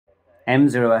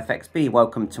M0FXB,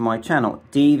 welcome to my channel,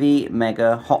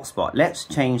 dvmega hotspot. Let's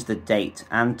change the date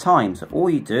and time. So all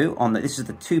you do on this is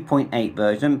the 2.8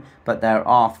 version, but there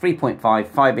are 3.5,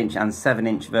 5-inch and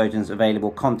 7-inch versions available.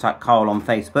 Contact Carl on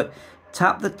Facebook.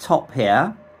 Tap the top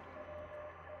here,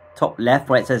 top left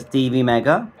where it says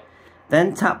dvmega,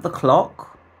 then tap the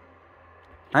clock,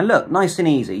 and look, nice and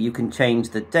easy, you can change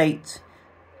the date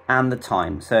and the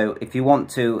time. So if you want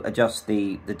to adjust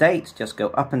the date, just go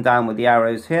up and down with the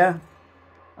arrows here,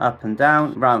 up and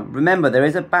down, round. Remember, there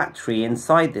is a battery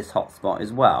inside this hotspot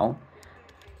as well,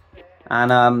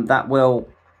 and that will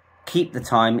keep the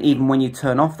time even when you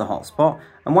turn off the hotspot.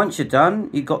 And once you're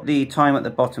done, you've got the time at the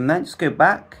bottom there. Just go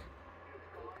back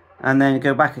and then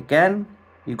go back again.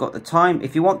 You've got the time.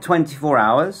 If you want 24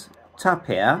 hours, tap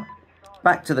here,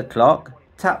 back to the clock,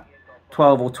 tap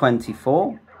 12 or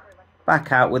 24,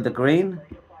 back out with the green,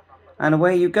 and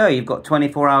away you go. You've got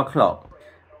 24-hour clock.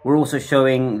 We're also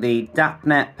showing the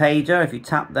DAPnet pager. If you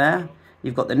tap there,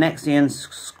 you've got the Nexian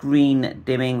screen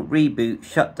dimming, reboot,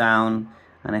 shutdown.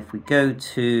 And if we go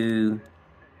to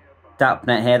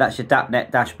DAPnet here, that's your DAPnet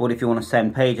dashboard if you want to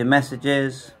send pager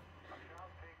messages.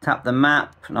 Tap the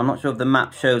map, and I'm not sure if the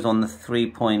map shows on the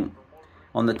 2.5,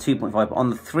 but on the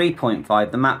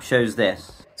 3.5, the map shows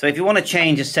this. So if you want to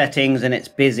change the settings and it's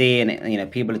busy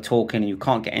and people are talking and you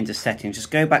can't get into settings,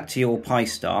 just go back to your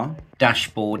Pi-Star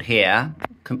dashboard here,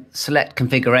 select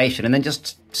configuration, and then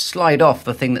just slide off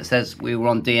the thing that says we were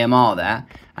on DMR there,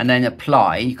 and then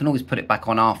apply. You can always put it back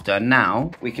on after. And now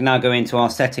we can go into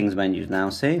our settings menus now,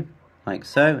 see, like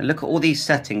so. And look at all these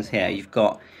settings here. You've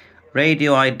got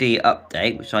radio ID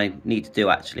update, which I need to do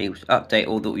actually, which update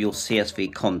all your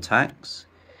CSV contacts.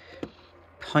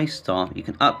 Pi-Star, you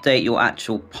can update your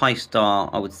actual Pi-Star,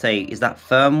 I would say, is that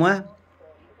firmware?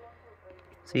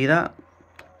 See that?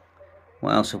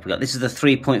 What else have we got? This is the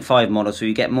 3.5 model, so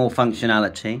you get more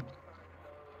functionality.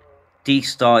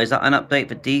 D-Star, is that an update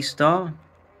for D-Star?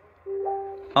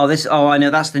 Oh, I know,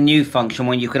 that's the new function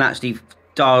when you can actually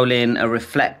dial in a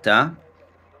reflector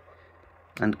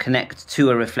and connect to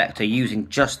a reflector using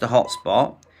just the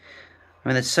hotspot. I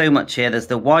mean, there's so much here. There's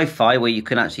the Wi-Fi where you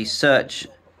can actually search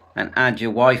and add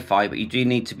your Wi-Fi, but you do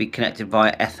need to be connected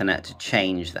via Ethernet to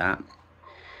change that.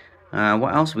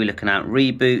 What else are we looking at?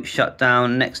 Reboot,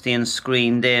 shutdown, Nexian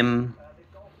screen dim.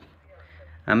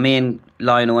 And me and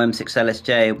Lionel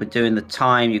M6LSJ will be doing the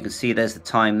time. You can see there's the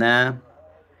time there,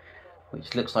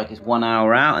 which looks like it's 1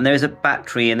 hour out. And there is a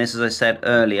battery in this, as I said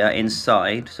earlier,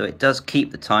 inside, so it does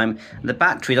keep the time. And the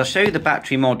batteries, I'll show you the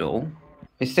battery model.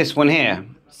 It's this one here,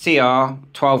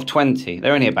 CR1220.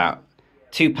 They're only about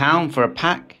 £2 for a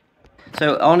pack.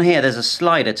 So on here there's a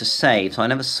slider to save, so I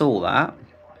never saw that.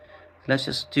 Let's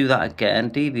just do that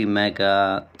again.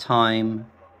 dvmega time.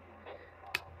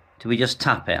 Do we just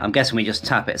tap it? I'm guessing we just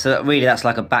tap it. So really that's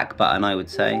like a back button, I would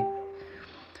say.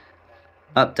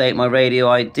 Update my radio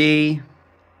ID.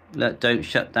 Look, don't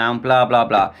shut down, blah blah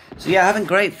blah. So yeah, having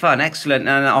great fun, excellent.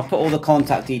 And I'll put all the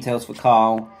contact details for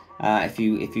Carl if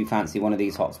you fancy one of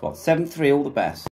these hotspots. 7.3, all the best.